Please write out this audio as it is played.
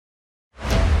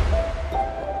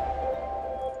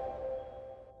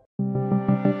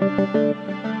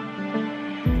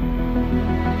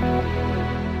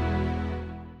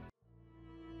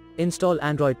Install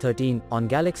Android 13 on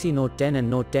Galaxy Note 10 and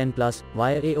Note 10 Plus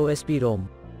via AOSP ROM.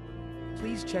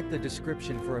 Please check the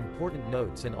description for important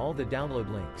notes and all the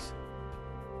download links.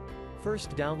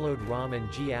 First, download ROM and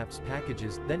GApps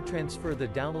packages, then transfer the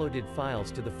downloaded files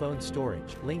to the phone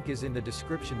storage. Link is in the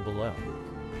description below.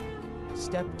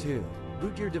 Step 2.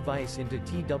 Boot your device into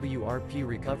TWRP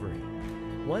recovery.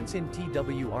 Once in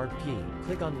TWRP,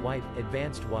 click on Wipe,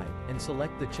 Advanced Wipe, and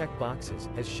select the check boxes,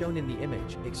 as shown in the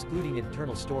image, excluding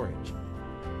internal storage.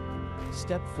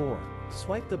 Step 4.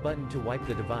 Swipe the button to wipe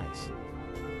the device.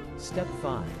 Step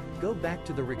 5. Go back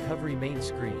to the recovery main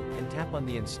screen, and tap on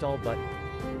the Install button.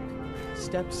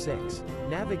 Step 6.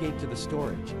 Navigate to the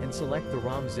storage, and select the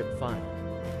ROM ZIP file.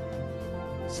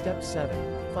 Step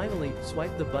 7. Finally,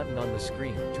 swipe the button on the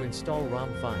screen to install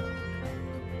ROM file.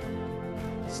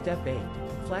 Step 8.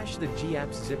 Flash the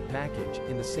GApps zip package,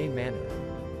 in the same manner.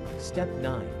 Step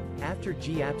 9. After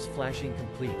GApps flashing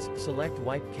completes, select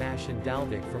Wipe Cache and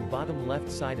dalvik from bottom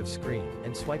left side of screen,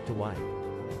 and swipe to wipe.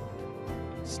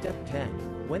 Step 10.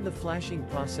 When the flashing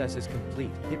process is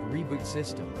complete, hit Reboot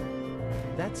System.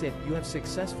 That's it, you have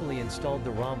successfully installed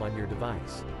the ROM on your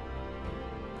device.